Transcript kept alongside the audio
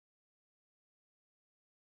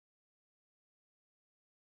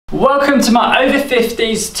Welcome to my over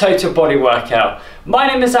 50s total body workout. My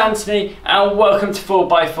name is Anthony and welcome to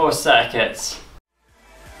 4x4 circuits.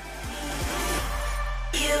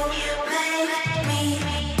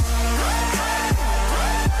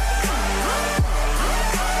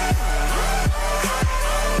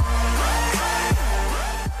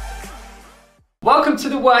 Welcome to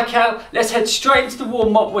the workout. Let's head straight into the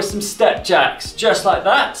warm up with some step jacks. Just like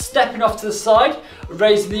that, stepping off to the side,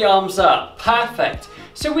 raising the arms up. Perfect.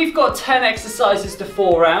 So we've got 10 exercises to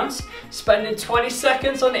 4 rounds, spending 20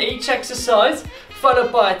 seconds on each exercise,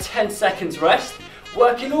 followed by a 10 seconds rest,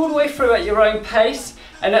 working all the way through at your own pace,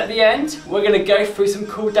 and at the end, we're gonna go through some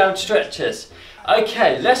cool down stretches.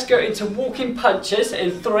 Okay, let's go into walking punches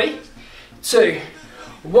in 3, 2,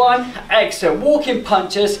 1, excellent. Walking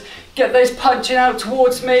punches, get those punching out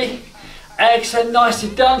towards me. Excellent,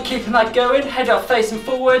 nicely done, keeping that going, head up facing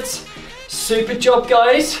forwards. Super job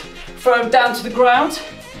guys. Throw them down to the ground.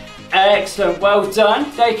 Excellent, well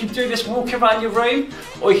done. Now you can do this walking around your room,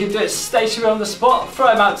 or you can do it stationary on the spot. Throw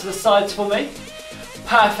them out to the sides for me.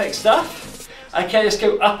 Perfect stuff. Okay, let's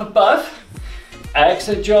go up above.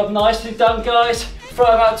 Excellent job, nicely done guys. Throw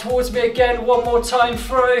them out towards me again, one more time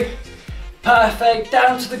through. Perfect,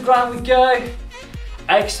 down to the ground we go.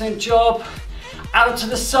 Excellent job. Out to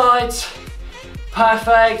the sides.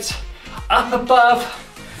 Perfect. Up above.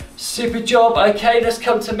 Super job. Okay, let's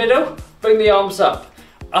come to middle. Bring the arms up.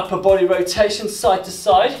 Upper body rotation side to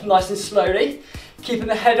side, nice and slowly. Keeping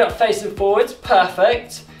the head up facing forwards.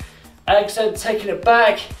 Perfect. Excellent. Taking it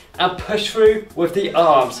back and push through with the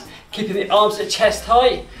arms. Keeping the arms at chest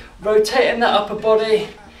height. Rotating that upper body.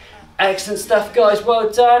 Excellent stuff guys,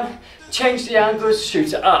 well done. Change the angles,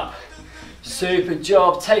 shoot it up. Super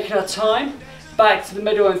job, taking our time. Back to the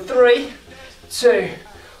middle in 3, 2,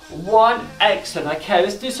 1, excellent. Okay,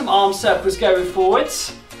 let's do some arm circles going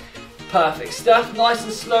forwards. Perfect stuff, nice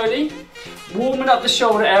and slowly. Warming up the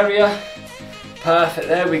shoulder area. Perfect,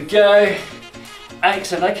 there we go.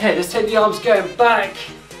 Excellent, okay, let's take the arms going back.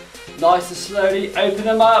 Nice and slowly, open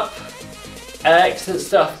them up. Excellent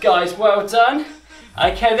stuff, guys, well done.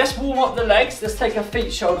 Okay, let's warm up the legs. Let's take our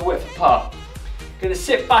feet shoulder width apart. Gonna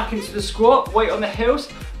sit back into the squat, weight on the heels,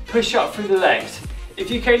 push up through the legs. If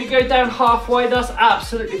you can only go down halfway, that's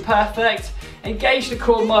absolutely perfect. Engage the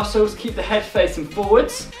core muscles, keep the head facing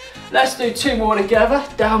forwards. Let's do 2 more together.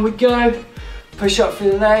 Down we go, push up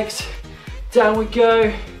through the legs. Down we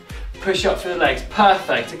go, push up through the legs.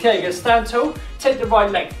 Perfect. Okay, you're gonna stand tall, take the right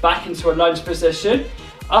leg back into a lunge position.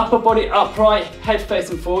 Upper body upright, head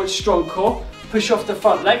facing forward, strong core. Push off the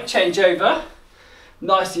front leg, change over.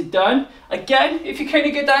 Nicely done. Again, if you can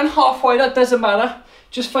only go down halfway, that doesn't matter.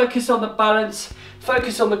 Just focus on the balance,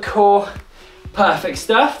 focus on the core. Perfect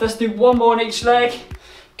stuff. Let's do 1 more on each leg.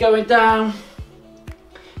 Going down,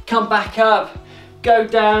 come back up, go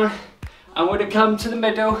down, and we're gonna come to the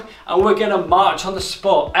middle, and we're gonna march on the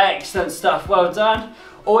spot. Excellent stuff, well done.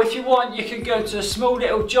 Or if you want, you can go to a small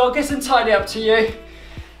little jog. It's entirely up to you.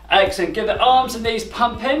 Excellent, get the arms and knees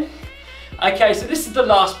pumping. Okay, so this is the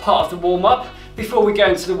last part of the warm-up before we go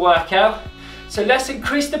into the workout. So let's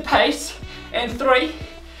increase the pace in 3,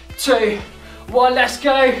 2, 1, let's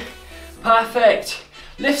go. Perfect.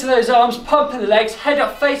 Lifting those arms, pumping the legs, head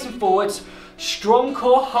up facing forwards. Strong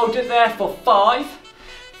core, hold it there for 5,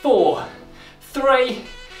 4, 3,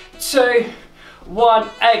 2, 1.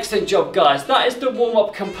 Excellent job guys. That is the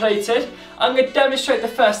warm-up completed. I'm going to demonstrate the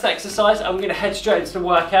first exercise. I'm going to head straight into the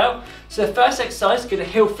workout. So the first exercise, going to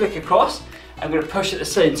heel flick across. I'm going to push at the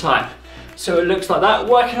same time. So it looks like that,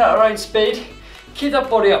 working at our own speed. Keep that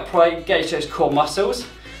body upright, engage those core muscles.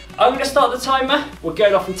 I'm going to start the timer. We're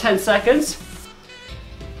going off in 10 seconds.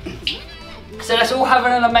 So let's all have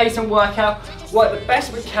an amazing workout. Work the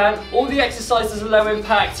best we can. All the exercises are low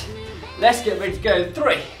impact. Let's get ready to go in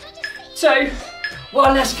 3, 2,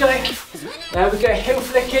 1, let's go. There we go, heel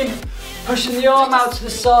flicking. Pushing the arm out to the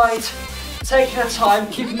side. Taking our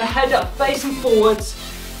time, keeping the head up, facing forwards.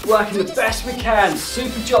 Working the best we can.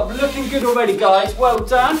 Super job, looking good already guys, well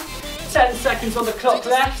done. 10 seconds on the clock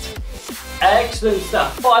left. Excellent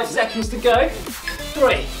stuff, 5 seconds to go.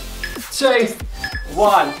 3, 2,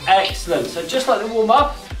 1, excellent. So just like the warm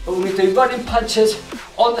up, but we're gonna do running punches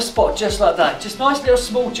on the spot just like that. Just nice little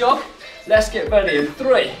small jog. Let's get ready in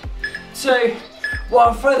 3, 2,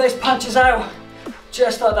 1, throw those punches out.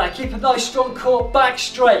 Just like that, keep a nice strong core, back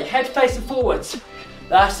straight, head facing forwards.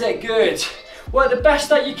 That's it, good. Work the best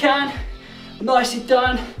that you can, nicely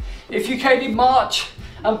done. If you can only march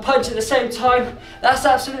and punch at the same time, that's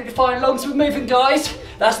absolutely fine, as long as we're moving guys.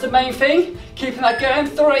 That's the main thing, keeping that going.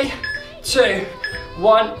 3, 2,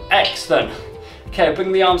 1, excellent. Okay,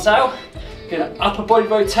 bring the arms out. Gonna upper body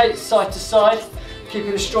rotate side to side.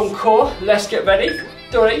 Keeping a strong core. Let's get ready.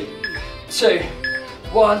 3, 2,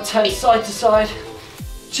 1. Turn side to side.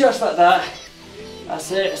 Just like that. That's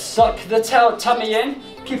it. Suck the tummy in.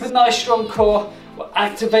 Keep a nice strong core. We're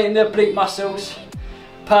activating the oblique muscles.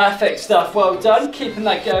 Perfect stuff. Well done. Keeping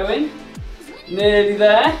that going. Nearly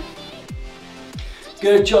there.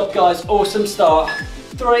 Good job, guys. Awesome start.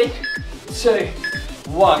 3, 2,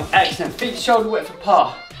 1. Excellent. Feet shoulder width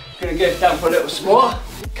apart. Gonna go down for a little squat.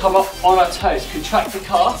 Come up on our toes. Contract the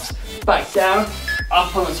calves. Back down.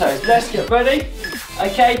 Up on the toes. Let's get ready.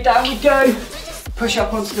 Okay, down we go. Push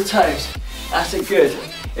up onto the toes. That's it, good.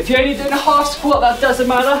 If you're only doing a half squat, that doesn't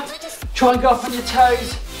matter. Try and go up on your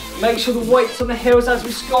toes. Make sure the weight's on the heels as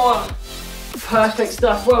we squat. Perfect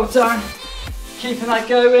stuff. Well done. Keeping that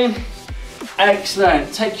going.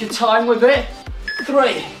 Excellent. Take your time with it.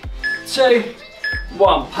 3, 2,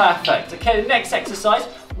 1. Perfect. Okay, the next exercise,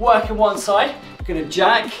 working one side. We're gonna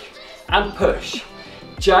jack and push.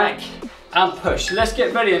 Jack and push. Let's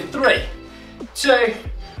get ready in 3, 2,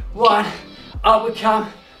 1. Up we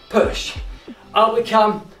come, push. Up we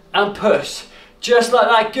come and push. Just like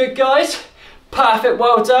that. Good, guys. Perfect.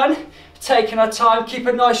 Well done. Taking our time. Keep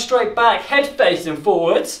a nice straight back. Head facing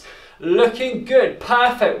forwards. Looking good.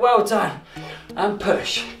 Perfect. Well done. And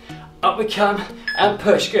push. Up we come and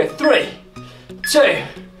push. Good. 3, 2,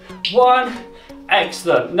 1.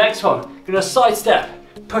 Excellent. Next one. Gonna side step.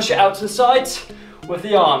 Push it out to the sides with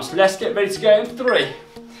the arms. Let's get ready to go in 3,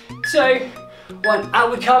 2, 1.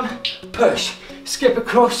 Out we come. Push. Skip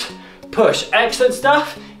across. Push. Excellent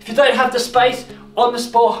stuff. If you don't have the space on the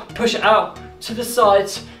spot, push it out to the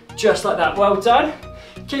sides. Just like that. Well done.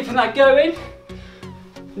 Keeping that going.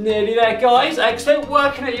 Nearly there, guys. Excellent.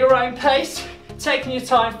 Working at your own pace. Taking your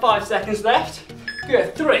time. 5 seconds left.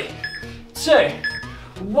 Good. 3, 2,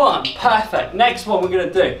 1. Perfect. Next one we're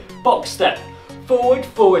going to do. Box step. Forward,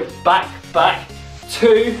 forward, back, back.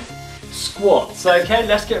 2 squats. Okay,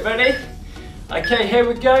 let's get ready. Okay, here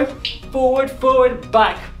we go. Forward, forward,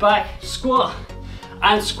 back, back. Squat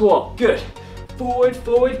and squat. Good. Forward,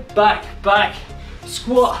 forward, back, back.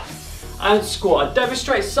 Squat and squat.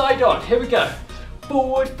 Demonstrate side on. Here we go.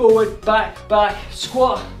 Forward, forward, back, back.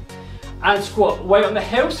 Squat and squat. Weight on the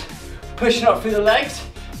heels. Pushing up through the legs.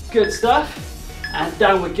 Good stuff. And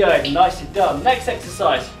down we go. Nicely done. Next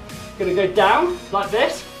exercise. Gonna go down like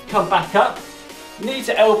this. Come back up. Knee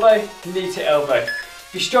to elbow, knee to elbow. If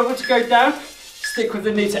you struggle to go down, stick with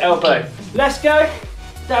the knee to elbow. Let's go.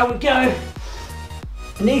 Down we go.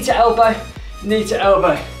 Knee to elbow, knee to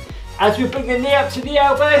elbow. As we bring the knee up to the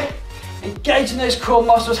elbow, engaging those core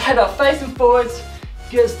muscles, head up, facing forwards.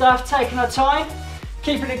 Good stuff, taking our time,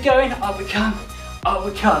 keeping it going. Up we come, up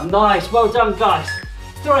we come. Nice, well done, guys.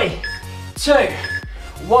 3, 2,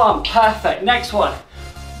 1, perfect. Next one.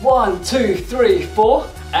 1, 2, 3, 4.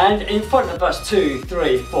 And in front of us, 2,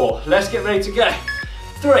 3, 4. Let's get ready to go.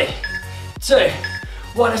 3, 2,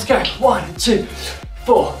 1, let's go. 1, 2,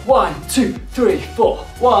 4. 1, 2, 3, 4.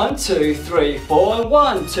 1, 2, 3, 4. And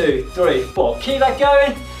 1, 2, 3, 4. Keep that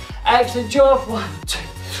going. Excellent job. 1, 2,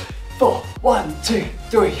 4. 1, 2,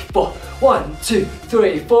 3, 4. 1, 2,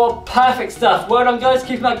 3, 4. Perfect stuff. Well done, guys.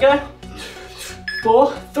 Keep that going.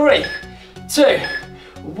 4, 3, 2,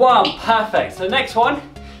 1. Perfect. So next one,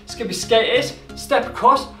 it's going to be skaters. Step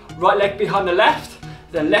across, right leg behind the left,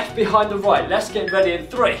 then left behind the right. Let's get ready in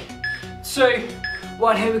 3, 2,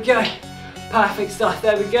 1. Here we go. Perfect stuff.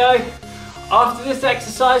 There we go. After this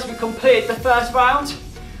exercise, we completed the first round.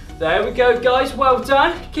 There we go, guys. Well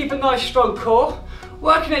done. Keep a nice strong core.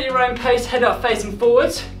 Working at your own pace, head up facing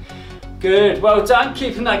forwards. Good. Well done.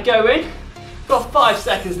 Keeping that going. Got 5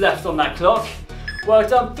 seconds left on that clock. Well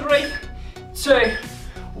done. 3, 2,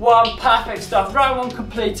 1. Perfect stuff. Round 1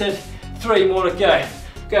 completed. 3 more to go.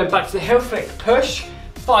 Going back to the heel flick push.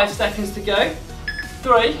 5 seconds to go.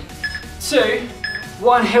 3, 2,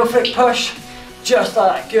 1. Heel flick push. Just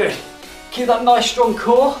like that. Good. Keep that nice strong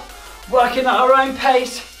core. Working at our own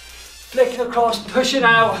pace. Flicking across, pushing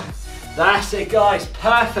out. That's it, guys.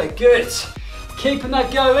 Perfect. Good. Keeping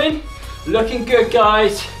that going. Looking good,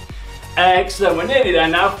 guys. Excellent. We're nearly there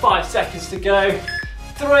now. 5 seconds to go.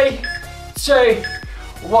 3, 2,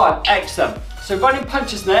 1. Excellent. So running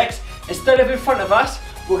punches next. Instead of in front of us,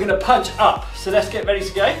 we're going to punch up. So let's get ready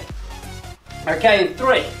to go. Okay, in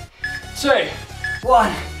 3, 2,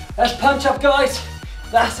 1. Let's punch up, guys.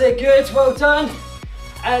 That's it, good. Well done.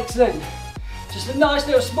 Excellent. Just a nice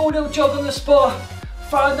little, small little jog on the spot.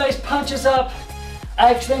 Throwing those punches up.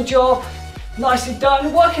 Excellent job. Nicely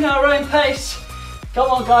done. Working at our own pace. Come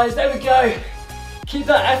on, guys. There we go. Keep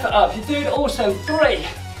that effort up. You're doing awesome. 3,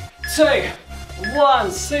 2,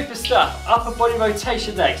 1. Super stuff. Upper body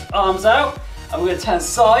rotation next. Arms out. And we're going to turn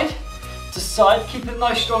side to side, keep a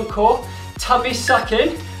nice strong core, tummy suck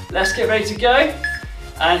in. Let's get ready to go.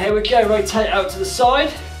 And here we go, rotate out to the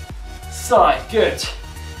side, side, good.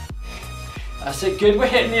 That's it, good. We're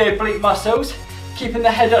hitting the oblique muscles, keeping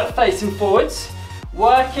the head up facing forwards,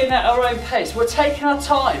 working at our own pace. We're taking our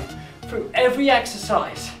time through every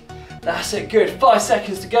exercise. That's it, good. 5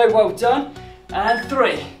 seconds to go, well done. And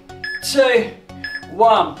 3, 2,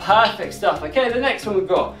 1, perfect stuff. Okay, the next one we've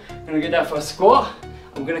got, we're gonna go down for a squat.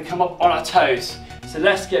 I'm gonna come up on our toes. So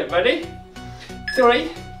let's get ready.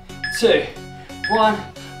 3, 2, 1,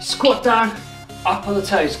 squat down, up on the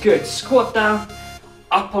toes, good. Squat down,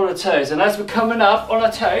 up on the toes. And as we're coming up on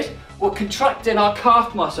our toes, we're contracting our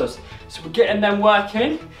calf muscles. So we're getting them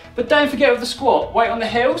working. But don't forget with the squat, weight on the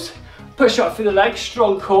heels, push up through the legs,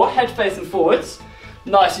 strong core, head facing forwards.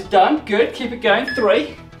 Nicely done, good, keep it going.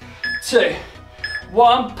 3, 2,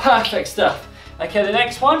 1, perfect stuff. Okay, the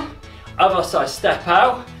next one, other side, step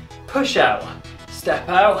out, push out, step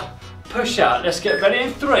out, push out. Let's get ready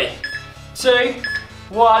in 3, 2,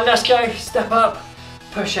 1, let's go. Step up,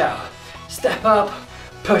 push out, step up,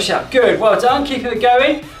 push out. Good, well done, keeping it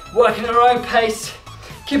going, working at our own pace.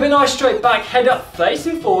 Keep a nice straight back, head up,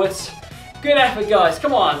 facing forwards. Good effort, guys,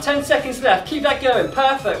 come on, 10 seconds left, keep that going,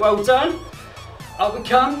 perfect, well done. Up we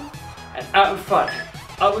come, and out in front.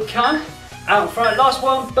 Up we come, out in front. Last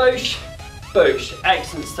one, boosh, boosh.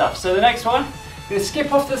 Excellent stuff. So the next one, we're gonna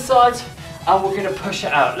skip off to the sides, and we're gonna push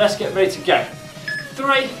it out. Let's get ready to go.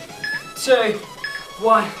 3, 2,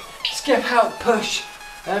 1, skip out, push.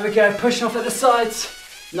 There we go, pushing off at the sides.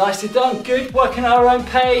 Nicely done, good, working at our own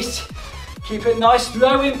pace. Keep it nice,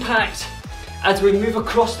 low impact. As we move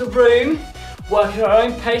across the room, working at our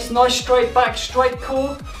own pace, nice straight back, straight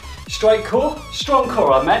core, strong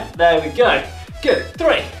core I meant. There we go. Good,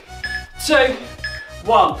 3, 2,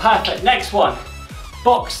 1, perfect. Next one,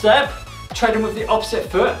 box step, treading with the opposite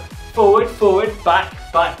foot, forward, forward, back,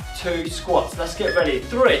 back, 2 squats. Let's get ready.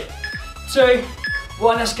 3, 2,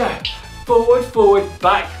 1, let's go. Forward, forward,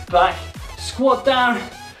 back, back, squat down,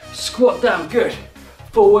 good.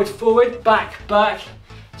 Forward, forward, back, back,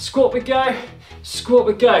 squat we go,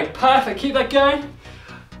 perfect, keep that going.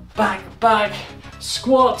 Back, back,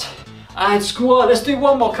 squat, and squat. Let's do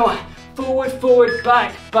one more, come on. Forward, forward,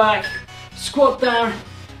 back, back, squat down,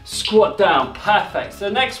 perfect. So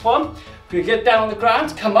the next one, we're gonna get down on the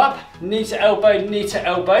ground, come up, knee to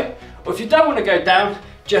elbow, or if you don't want to go down,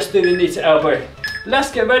 just do the knee to elbow.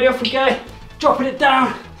 Let's get ready, off we go, dropping it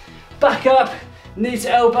down, back up, knee to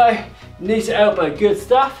elbow, good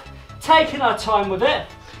stuff. Taking our time with it,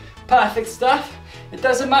 perfect stuff. It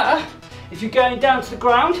doesn't matter if you're going down to the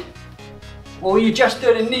ground or you're just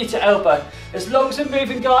doing a knee to elbow. As long as we're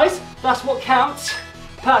moving, guys, that's what counts.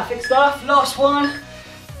 Perfect stuff. Last one.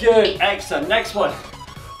 Good, excellent. Next one.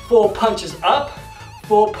 4 punches up,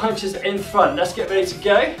 4 punches in front. Let's get ready to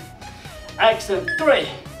go. Excellent. 3,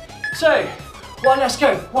 2, 1, let's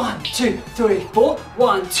go. 1, 2, 3, 4.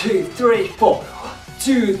 1, 2, 3, 4.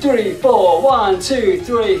 2, 3, 4. 1, 2,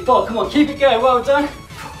 3, 4. Come on, keep it going. Well done.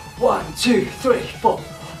 1, 2, 3, 4.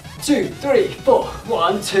 2, 3, 4.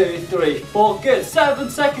 1, 2, 3, 4. Good. 7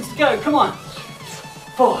 seconds to go. Come on.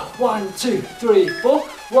 4. 1, 2, 3, 4.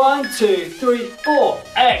 1, 2, 3, 4.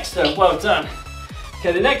 Excellent. Well done.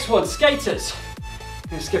 Okay, the next one, skaters. I'm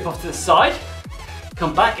going to skip off to the side.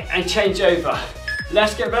 Come back and change over.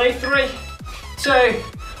 Let's get ready. 3, 2,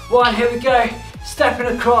 1. Here we go. Stepping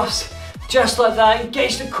across. Just like that.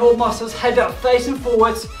 Engage the core muscles. Head up, facing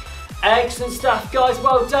forwards. Excellent stuff, guys.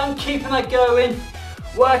 Well done. Keeping that going.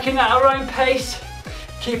 Working at our own pace.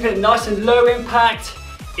 Keeping it nice and low impact.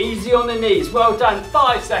 Easy on the knees. Well done.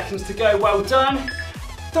 5 seconds to go. Well done.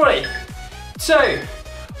 3, 2,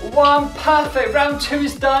 1. Perfect. Round 2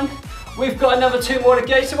 is done. We've got another 2 more to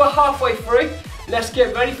go, so we're halfway through. Let's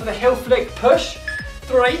get ready for the heel flick push.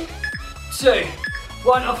 3, 2,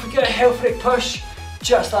 1. Off we go. Heel flick push.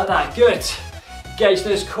 Just like that. Good. Engage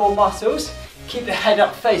those core muscles. Keep the head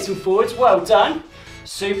up facing forwards. Well done.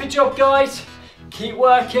 Super job, guys. Keep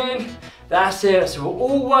working. That's it. So we're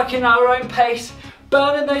all working at our own pace,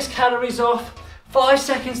 burning those calories off. 5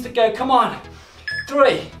 seconds to go. Come on.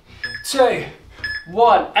 3, 2,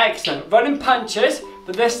 1. Excellent. Running punches,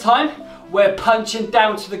 but this time we're punching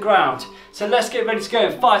down to the ground. So let's get ready to go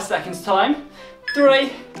in 5 seconds time.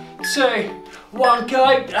 3, 2, 1,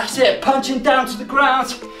 go. That's it. Punching down to the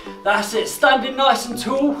ground. That's it. Standing nice and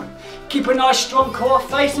tall. Keep a nice strong core,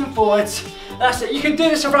 facing forwards. That's it. You can do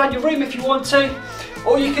this around your room if you want to,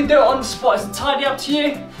 or you can do it on the spot. It's entirely up to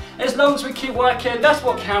you. As long as we keep working, that's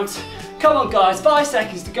what counts. Come on, guys. 5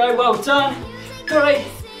 seconds to go. Well done. 3,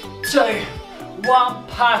 2, 1.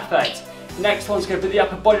 Perfect. Next one's going to be the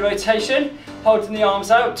upper body rotation, holding the arms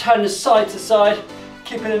out, turning side to side,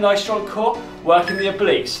 keeping a nice strong core, working the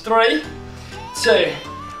obliques. 3, 2,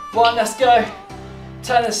 1, let's go.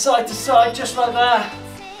 Turning side to side, just like that.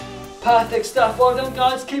 Perfect stuff, well done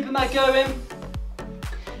guys, keeping that going.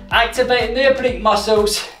 Activating the oblique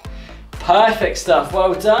muscles. Perfect stuff,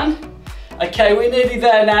 well done. Okay, we're nearly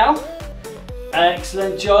there now.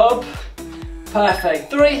 Excellent job. Perfect,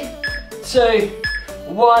 3, 2,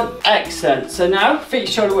 1, excellent. So now, feet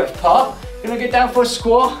shoulder width apart. Gonna go down for a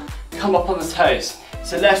squat, come up on the toes.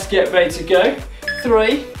 So let's get ready to go.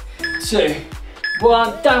 3, 2,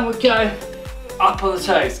 1, down we go. Up on the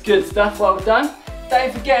toes, good stuff, well done.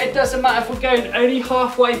 Don't forget, it doesn't matter if we're going only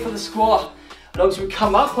halfway for the squat. As long as we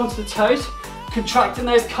come up onto the toes, contracting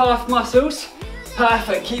those calf muscles.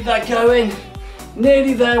 Perfect, keep that going.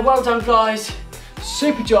 Nearly there, well done guys.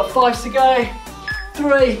 Super job, 5 to go.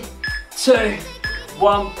 3, 2,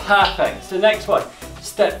 1, perfect. So next one,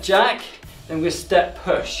 step jack, then we're going to step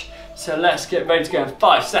push. So let's get ready to go in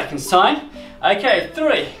 5 seconds time. Okay,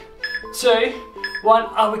 3, 2, 1,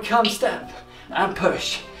 up we come, step and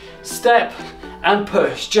push. Step and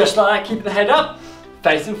push, just like that, keeping the head up,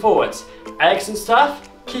 facing forwards. Excellent stuff,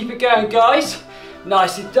 keep it going guys.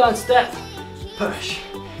 Nicely done, step, push.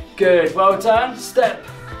 Good, well done, step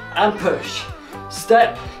and push.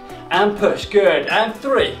 Step and push, good. And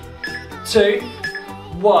 3, 2,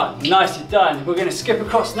 1, nicely done. We're gonna skip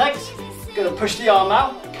across next. Gonna push the arm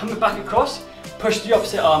out, coming back across, push the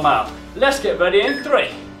opposite arm out. Let's get ready in 3,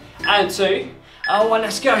 and 2, and 1,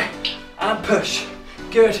 let's go. And push,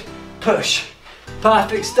 good, push.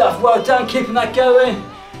 Perfect stuff, well done, keeping that going.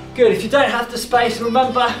 Good, if you don't have the space,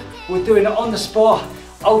 remember, we're doing it on the spot,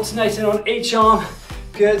 alternating on each arm.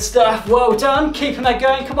 Good stuff, well done, keeping that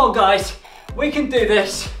going. Come on guys, we can do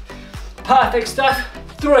this. Perfect stuff,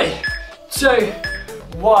 3, 2,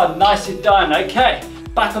 1, nicely done. Okay,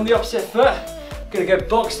 back on the opposite foot. Gonna go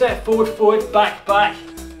box step, forward, forward, back, back,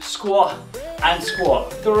 squat, and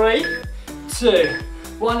squat. 3, 2,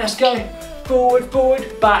 1, let's go. Forward,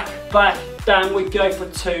 forward, back, back, down we go for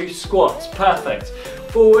 2 squats. Perfect.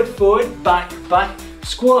 Forward, forward, back, back,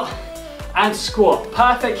 squat, and squat.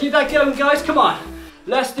 Perfect, keep that going guys, come on.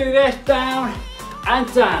 Let's do this, down,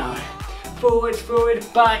 and down. Forward, forward,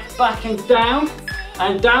 back, back, and down,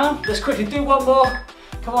 and down. Let's quickly do one more.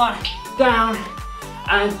 Come on, down,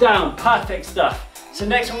 and down. Perfect stuff. So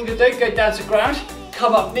next one we're gonna do, go down to ground,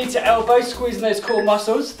 come up, knee to elbow, squeezing those core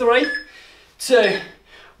muscles. 3, 2,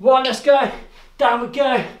 1, let's go. Down we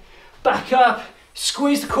go. Back up,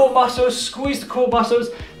 squeeze the core muscles, squeeze the core muscles.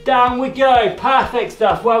 Down we go. Perfect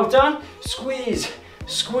stuff, well done. Squeeze,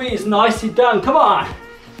 squeeze, nicely done. Come on.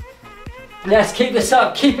 Let's keep this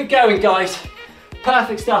up, keep it going guys.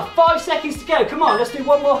 Perfect stuff, 5 seconds to go. Come on, let's do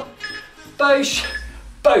one more. Boosh,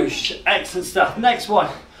 boosh, excellent stuff. Next one,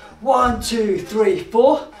 1, 2, 3,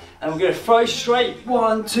 4. And we're gonna throw straight,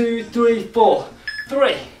 1, 2, 3, 4.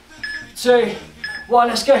 3, 2, 1,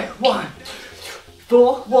 let's go. 1,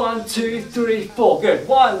 4, 1, 2, 3, 4. Good,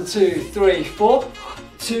 1, 2, 3, 4.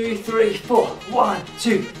 2, 3, 4. 1,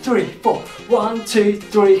 2, 3, 4. 1, 2,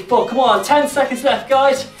 3, 4. Come on, 10 seconds left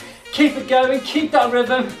guys. Keep it going, keep that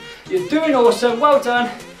rhythm. You're doing awesome, well done.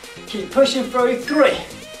 Keep pushing through. 3,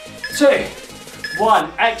 2,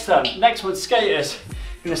 1, excellent. Next one, skaters.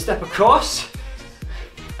 You're gonna step across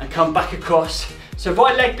and come back across. So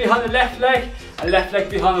right leg behind the left leg and left leg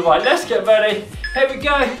behind the right. Let's get ready. Here we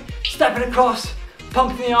go. Stepping across,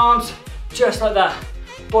 pumping the arms, just like that.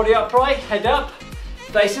 Body upright, head up,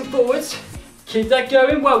 facing forwards. Keep that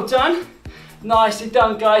going, well done. Nicely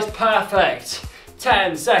done guys, perfect.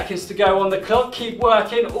 10 seconds to go on the clock. Keep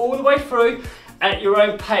working all the way through at your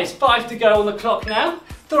own pace. 5 to go on the clock now.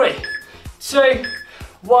 3, 2,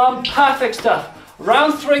 1, perfect stuff.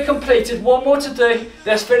 Round 3 completed, one more to do.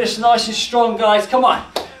 Let's finish nice and strong guys, come on.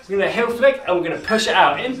 We're gonna heel flick and we're gonna push it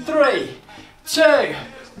out in 3, 2,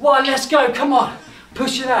 1, let's go, come on.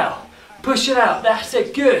 Push it out, that's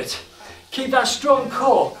it, good. Keep that strong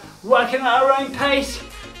core, working at our own pace,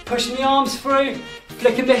 pushing the arms through,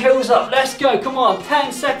 flicking the heels up, let's go, come on,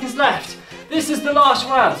 10 seconds left. This is the last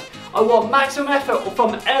round. I want maximum effort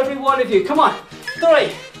from every one of you, come on.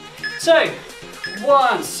 3, 2,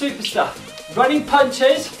 1, super stuff. Running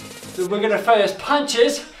punches, so we're gonna throw those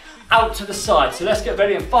punches out to the side. So let's get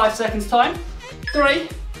ready in 5 seconds time. 3,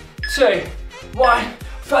 2, 1,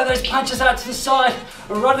 throw those punches out to the side,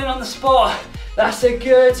 running on the spot. That's it,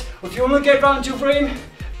 good. If you wanna go around your room,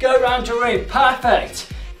 go around your room,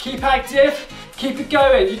 perfect. Keep active, keep it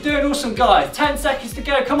going. You're doing awesome guys. 10 seconds to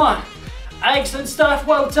go, come on. Excellent stuff,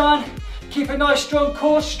 well done. Keep a nice strong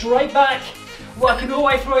core, straight back. Working all the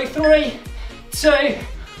way through, 3, 2,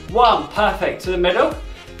 1, perfect, to the middle.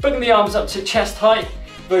 Bring the arms up to chest height.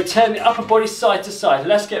 Rotate the upper body side to side.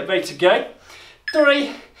 Let's get ready to go.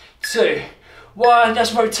 3, 2, 1,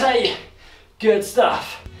 let's rotate. Good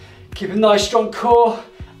stuff. Keep a nice strong core.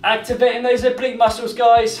 Activating those oblique muscles,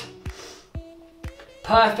 guys.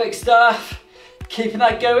 Perfect stuff. Keeping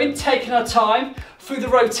that going, taking our time through the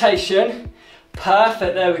rotation.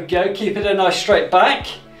 Perfect, there we go. Keeping a nice straight back.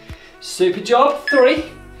 Super job. 3,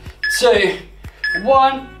 2,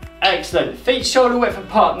 1. Excellent. Feet shoulder width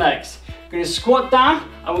apart next. We're going to squat down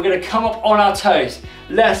and we're going to come up on our toes.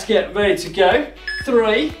 Let's get ready to go.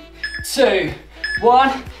 3, 2,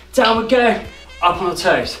 1. Down we go. Up on our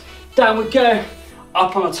toes. Down we go.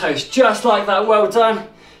 Up on our toes. Just like that. Well done.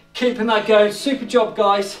 Keeping that going. Super job,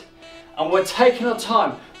 guys. And we're taking our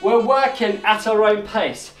time. We're working at our own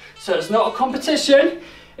pace. So it's not a competition.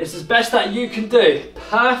 It's the best that you can do.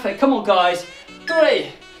 Perfect. Come on, guys.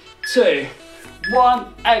 3, 2,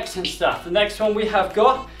 1. Excellent stuff. The next one we have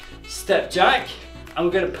got step jack. And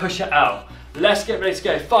we're going to push it out. Let's get ready to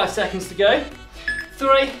go. 5 seconds to go.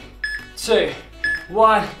 3, 2,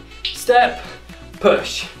 1. Step,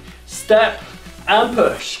 push. Step and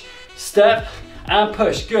push. Step and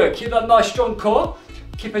push. Good. Keep that nice strong core.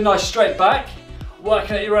 Keep a nice straight back.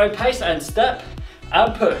 Working at your own pace and step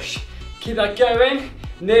and push. Keep that going.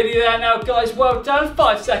 Nearly there now, guys. Well done.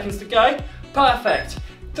 5 seconds to go. Perfect.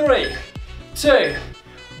 3, 2,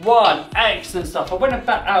 1. Excellent stuff. I went a bit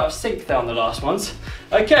out of sync there on the last ones.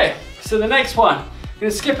 Okay, so the next one. I'm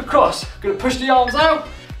going to skip across. I'm going to push the arms out.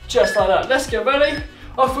 Just like that. Let's get ready.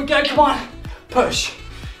 Off we go. Come on. Push.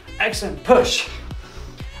 Excellent. Push.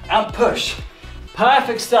 And push.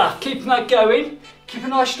 Perfect stuff. Keeping that going. Keep a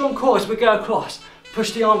nice strong core as we go across.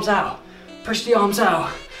 Push the arms out. Push the arms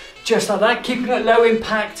out. Just like that. Keeping it low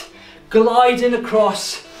impact. Gliding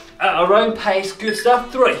across at our own pace. Good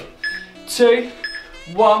stuff. 3, 2,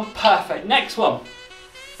 1. Perfect. Next one.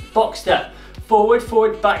 Box step. Forward,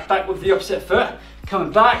 forward, back, back with the opposite foot.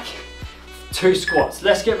 Coming back. 2 squats.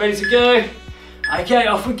 Let's get ready to go. Okay,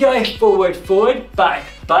 off we go. Forward, forward, back,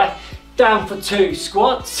 back. Down for 2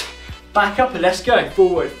 squats. Back up and let's go.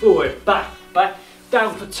 Forward, forward, back, back.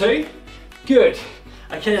 Down for 2. Good.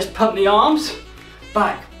 Okay, let's pump the arms.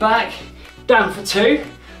 Back, back. Down for 2.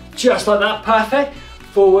 Just like that. Perfect.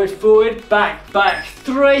 Forward, forward, back, back.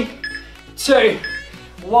 3, 2,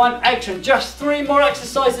 1. Excellent. Just 3 more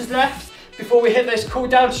exercises left before we hit those cool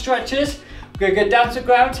down stretches. We're going to go down to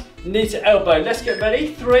ground, knee to elbow. Let's get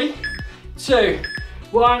ready. 3, 2,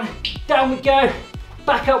 1. Down we go.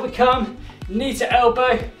 Back up we come. Knee to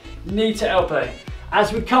elbow, knee to elbow.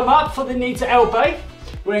 As we come up for the knee to elbow,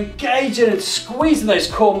 we're engaging and squeezing those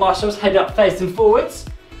core muscles, head up, facing forwards.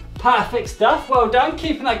 Perfect stuff. Well done.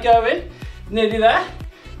 Keeping that going. Nearly there.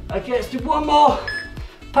 Okay, let's do one more.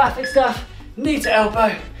 Perfect stuff. Knee to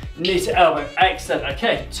elbow, knee to elbow. Excellent.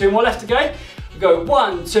 Okay, 2 more left to go. We go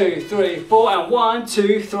 1, 2, 3, 4, and 1,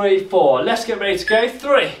 2, 3, 4. Let's get ready to go.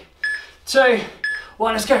 3, 2,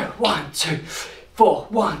 1. Let's go. 1, 2, 4.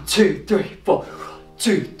 1, 2, 3, 4.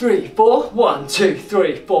 2, 3, 4. 1, 2,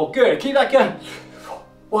 3, 4. Good. Keep that going.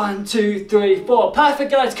 1, 2, 3, 4.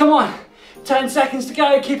 Perfect, guys. Come on. 10 seconds to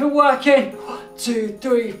go. Keep it working. 1, 2,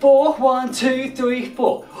 3, 4. 1, 2, 3,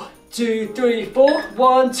 4. 2, 3, 4.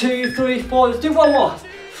 1, 2, 3, 4. Let's do one more.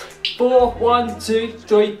 4, 1, 2,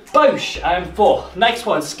 3. Boosh. And 4. Next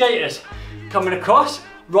one. Skaters. Coming across.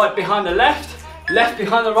 Right behind the left. Left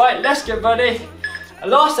behind the right. Let's get ready.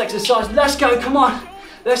 Last exercise. Let's go. Come on.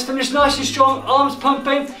 Let's finish nice and strong. Arms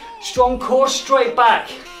pumping. Strong core. Straight back.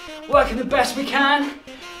 Working the best we can.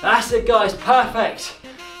 That's it, guys. Perfect.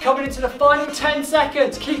 Coming into the final 10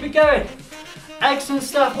 seconds. Keep it going. Excellent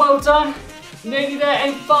stuff. Well done. Nearly there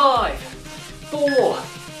in 5, 4,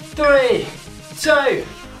 3, 2,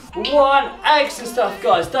 1. Excellent stuff,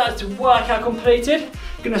 guys. That's the workout completed.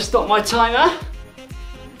 I'm going to stop my timer.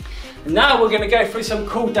 And now we're going to go through some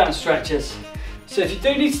cool down stretches. So if you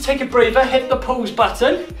do need to take a breather, hit the pause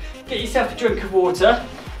button. Get yourself a drink of water.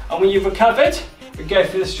 And when you've recovered, we go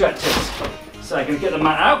through the stretches. So I'm going to get the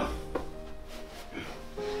mat out.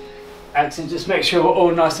 Excellent. Just make sure we're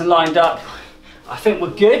all nice and lined up. I think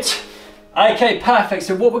we're good. Okay, perfect.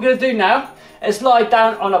 So what we're going to do now is lie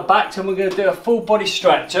down on our backs and we're going to do a full body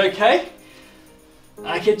stretch, okay?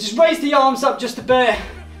 Okay, just raise the arms up just a bit.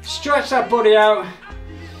 Stretch that body out.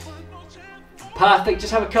 Perfect.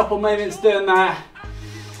 Just have a couple moments doing that.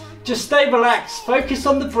 Just stay relaxed. Focus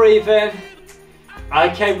on the breathing.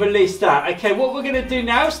 Okay, release that. Okay, what we're going to do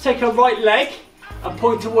now is take our right leg and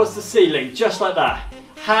point towards the ceiling, just like that.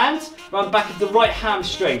 Hands around back of the right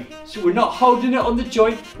hamstring. So we're not holding it on the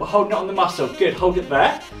joint, we're holding it on the muscle. Good, hold it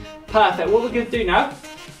there. Perfect. What we're going to do now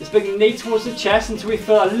Let's bring the knee towards the chest until we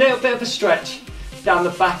feel a little bit of a stretch down the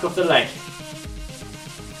back of the leg.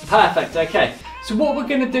 Perfect, okay. So what we're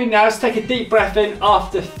going to do now is take a deep breath in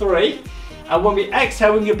after 3. And when we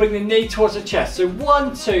exhale, we're going to bring the knee towards the chest. So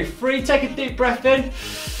 1, 2, 3, take a deep breath in.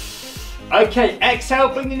 Okay, exhale,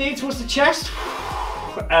 bring the knee towards the chest.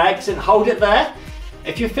 Excellent, hold it there.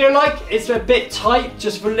 If you feel like it's a bit tight,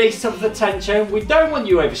 just release some of the tension. We don't want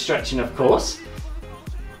you overstretching, of course.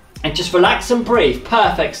 And just relax and breathe.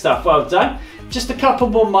 Perfect stuff, well done. Just a couple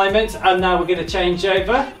more moments and now we're going to change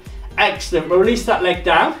over. Excellent, we'll release that leg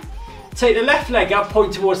down. Take the left leg up,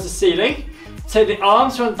 point towards the ceiling. Take the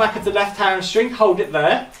arms around the back of the left hamstring, hold it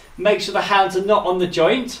there. Make sure the hands are not on the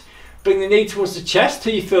joint. Bring the knee towards the chest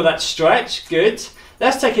till you feel that stretch, good.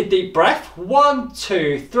 Let's take a deep breath. 1,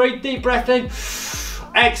 2, 3, deep breath in.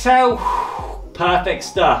 Exhale, perfect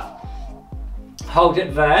stuff. Hold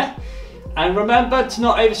it there. And remember to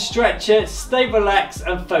not overstretch it, stay relaxed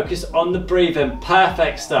and focus on the breathing.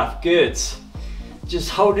 Perfect stuff, good.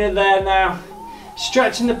 Just holding it there now.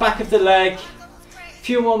 Stretching the back of the leg.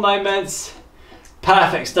 Few more moments.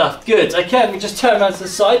 Perfect stuff, good. Okay, we just turn around to the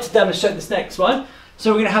side to demonstrate this next one.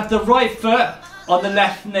 So we're gonna have the right foot on the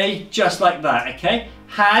left knee, just like that, okay?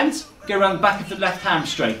 Hands go around the back of the left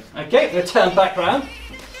hamstring. Okay, we're gonna turn back round.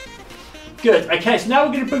 Good, okay, so now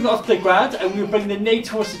we're gonna bring it off the ground and we're gonna bring the knee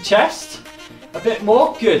towards the chest. A bit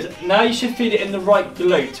more, good. Now you should feel it in the right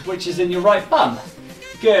glute, which is in your right bum.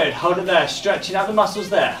 Good, hold it there, stretching out the muscles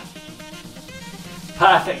there.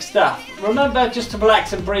 Perfect stuff. Remember just to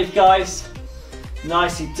relax and breathe, guys.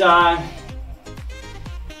 Nicely done.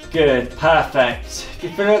 Good, perfect. If you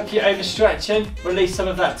feel like you're overstretching, release some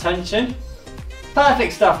of that tension.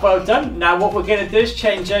 Perfect stuff, well done. Now what we're gonna do is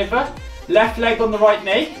change over. Left leg on the right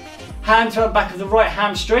knee. Hands around the back of the right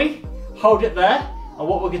hamstring. Hold it there. And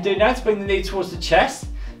what we're gonna do now is bring the knee towards the chest.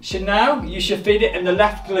 So now you should feel it in the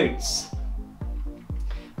left glutes.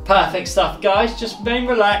 Perfect stuff, guys. Just remain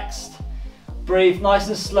relaxed. Breathe nice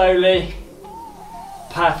and slowly.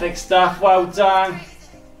 Perfect stuff, well done.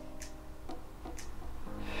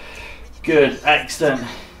 Good, excellent.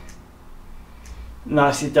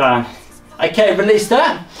 Nicely done. Okay, release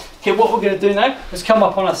that. Okay, what we're going to do now is come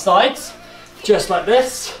up on our sides, just like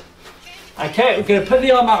this. Okay, we're going to put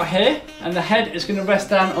the arm out here and the head is going to rest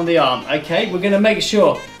down on the arm. Okay, we're going to make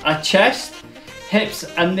sure our chest, hips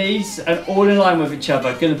and knees are all in line with each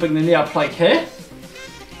other. Going to bring the knee up like here.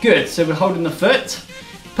 Good, so we're holding the foot.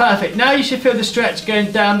 Perfect, now you should feel the stretch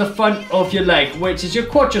going down the front of your leg, which is your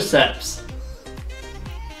quadriceps.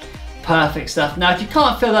 Perfect stuff. Now if you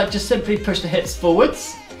can't feel that, just simply push the hips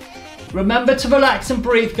forwards. Remember to relax and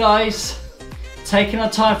breathe, guys. Taking our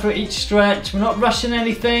time for each stretch. We're not rushing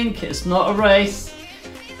anything, it's not a race.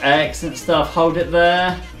 Excellent stuff, hold it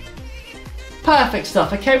there. Perfect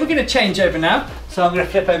stuff. Okay, we're gonna change over now. So I'm gonna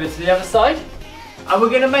flip over to the other side. And we're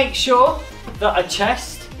gonna make sure that our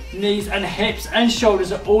chest, knees and hips and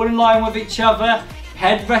shoulders are all in line with each other.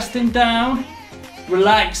 Head resting down,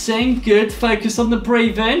 relaxing, good. Focus on the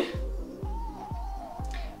breathing.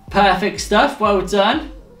 Perfect stuff, well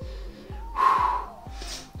done.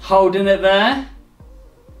 Holding it there.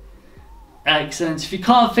 Excellent. If you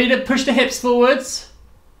can't feel it, push the hips forwards.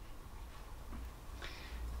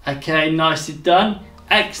 Okay, nicely done.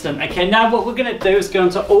 Excellent. Okay, now what we're going to do is go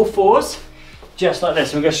onto all fours, just like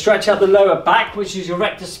this. We're going to stretch out the lower back, which is your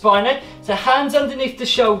rectus spinae. So hands underneath the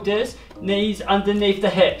shoulders, knees underneath the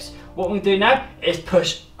hips. What we're going to do now is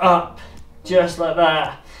push up, just like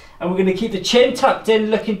that. And we're going to keep the chin tucked in,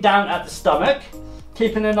 looking down at the stomach,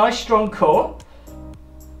 keeping a nice strong core.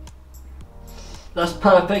 That's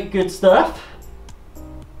perfect, good stuff.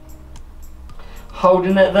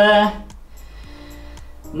 Holding it there.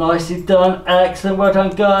 Nicely done, excellent, well done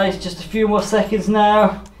guys. Just a few more seconds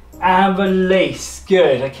now. And release,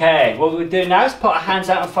 good, okay. What we're doing now is put our hands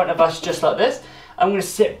out in front of us just like this. I'm going to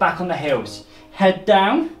sit back on the heels. Head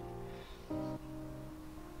down.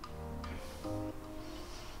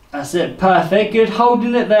 That's it, perfect, good,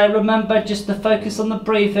 holding it there. Remember just to focus on the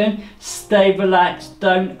breathing, stay relaxed,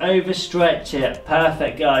 don't overstretch it.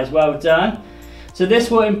 Perfect guys, well done. So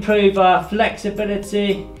this will improve our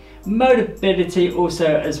flexibility, mobility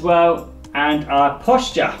also as well, and our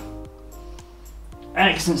posture.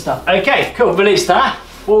 Excellent stuff. Okay, cool, release that.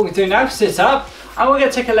 What we're going to do now, sit up, and we're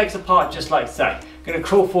going to take our legs apart just like so. Going to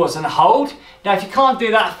crawl forwards and hold. Now if you can't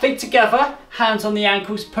do that, feet together, hands on the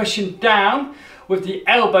ankles, pushing down, with the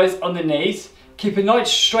elbows on the knees. Keep a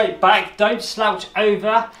nice straight back, don't slouch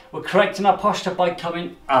over. We're correcting our posture by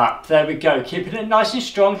coming up. There we go, keeping it nice and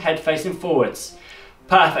strong, head facing forwards.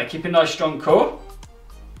 Perfect, keep a nice strong core.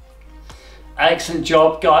 Excellent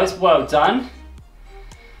job guys, well done.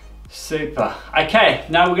 Super. Okay,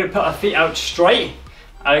 now we're going to put our feet out straight.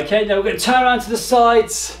 Okay, now we're going to turn around to the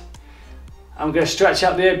sides. I'm going to stretch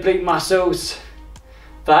out the oblique muscles.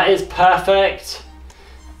 That is perfect.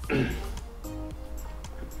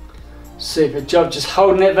 Super job, just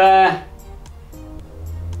holding it there.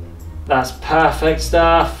 That's perfect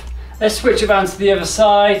stuff. Let's switch around to the other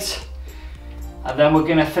side. And then we're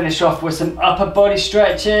going to finish off with some upper body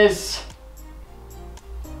stretches.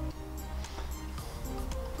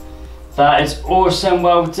 That is awesome,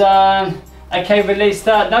 well done. Okay, release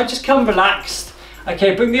that. Now just come relaxed.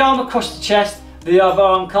 Okay, bring the arm across the chest. The other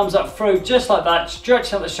arm comes up through, just like that.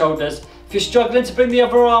 Stretch out the shoulders. If you're struggling to bring the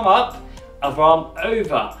other arm up, other arm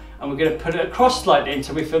over. And we're going to put it across slightly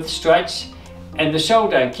until we feel the stretch in the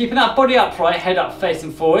shoulder. And keeping that body upright, head up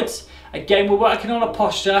facing forwards. Again, we're working on a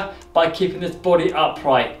posture by keeping this body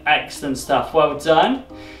upright. Excellent stuff, well done.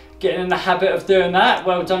 Getting in the habit of doing that,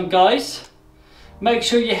 well done guys. Make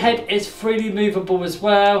sure your head is freely movable as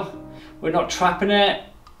well. We're not trapping it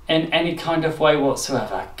in any kind of way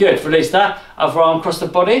whatsoever. Good, release that. Other arm across the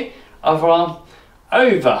body, other arm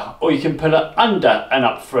over, or you can pull it under and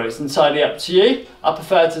up through. It's entirely up to you. I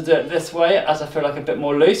prefer to do it this way as I feel like a bit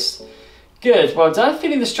more loose. Good, well done.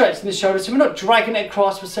 Feeling the stretch in the shoulder, so we're not dragging it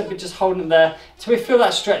across, we're simply just holding it there until we feel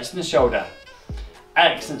that stretch in the shoulder.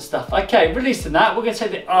 Excellent stuff. Okay, releasing that, we're going to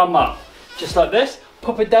take the arm up, just like this.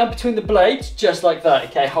 Pop it down between the blades, just like that.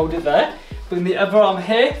 Okay, hold it there. Bring the other arm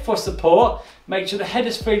here for support. Make sure the head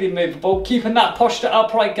is freely movable. Keeping that posture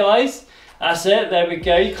upright, guys. That's it, there we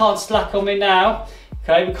go. You can't slack on me now.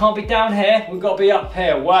 Okay, we can't be down here. We've got to be up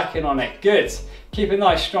here, working on it. Good. Keep a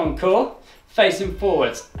nice strong core. Facing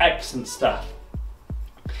forwards. Excellent stuff.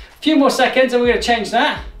 A few more seconds and we're going to change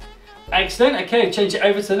that. Excellent. Okay, change it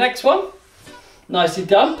over to the next one. Nicely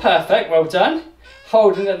done. Perfect. Well done.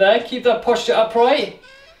 Holding it there. Keep that posture upright.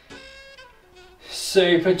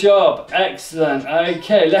 Super job. Excellent.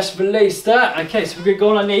 Okay, let's release that. Okay, so we're going to go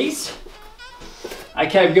on our knees.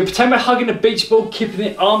 Okay, we're going to pretend we're hugging a beach ball, keeping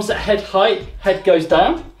the arms at head height. Head goes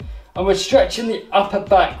down. And we're stretching the upper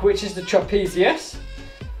back, which is the trapezius.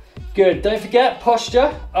 Good. Don't forget,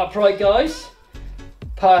 posture. Upright, guys.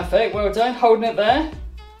 Perfect. Well done. Holding it there.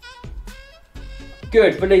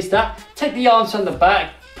 Good. Release that. Take the arms from the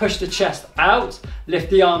back. Push the chest out. Lift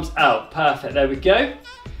the arms out. Perfect. There we go.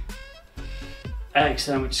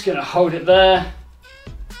 Excellent. We're just going to hold it there.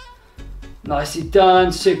 Nicely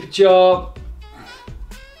done. Super job.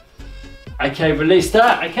 Okay, release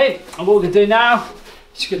that. Okay, and what we're going to do now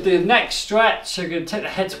is we're going to do the neck stretch. So we're going to take the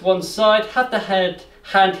head to one side. Have the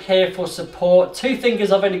hand here for support. Two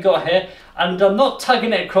fingers I've only got here. And I'm not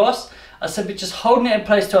tugging it across. I'm simply just holding it in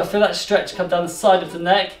place till I feel that stretch come down the side of the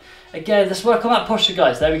neck. Again, let's work on that posture,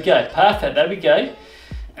 guys. There we go. Perfect. There we go.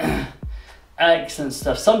 Excellent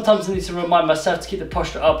stuff. Sometimes I need to remind myself to keep the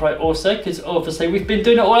posture upright also, because obviously we've been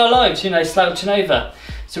doing it all our lives, you know, slouching over.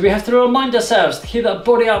 So we have to remind ourselves to keep that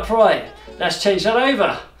body upright. Let's change that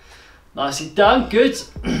over. Nicely done. Good.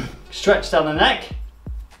 Stretch down the neck.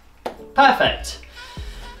 Perfect.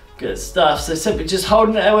 Good stuff. So simply just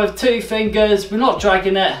holding it there with two fingers. We're not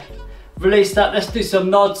dragging it. Release that. Let's do some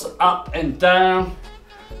nods up and down.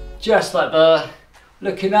 Just like that.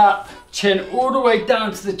 Looking up. Chin all the way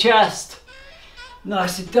down to the chest.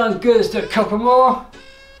 Nicely done. Good. Let's do a couple more.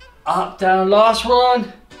 Up, down. Last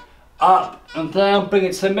one. Up and down. Bring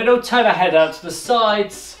it to the middle. Turn our head out to the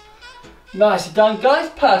sides. Nicely done, guys.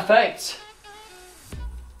 Perfect.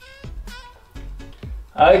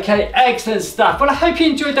 Okay, excellent stuff. Well, I hope you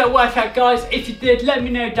enjoyed that workout, guys. If you did, let me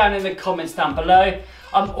know down in the comments down below.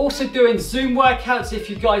 I'm also doing Zoom workouts if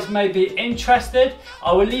you guys may be interested.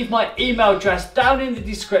 I will leave my email address down in the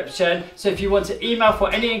description. So if you want to email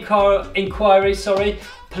for any inquiries,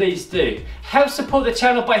 please do. Help support the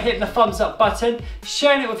channel by hitting the thumbs up button,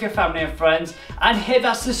 sharing it with your family and friends, and hit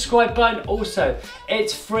that subscribe button also.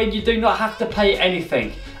 It's free, you do not have to pay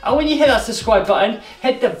anything. And when you hit that subscribe button,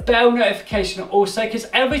 hit the bell notification also, because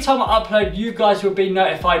every time I upload, you guys will be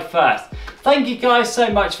notified first. Thank you guys so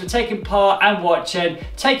much for taking part and watching.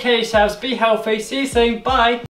 Take care of yourselves, be healthy, see you soon, bye.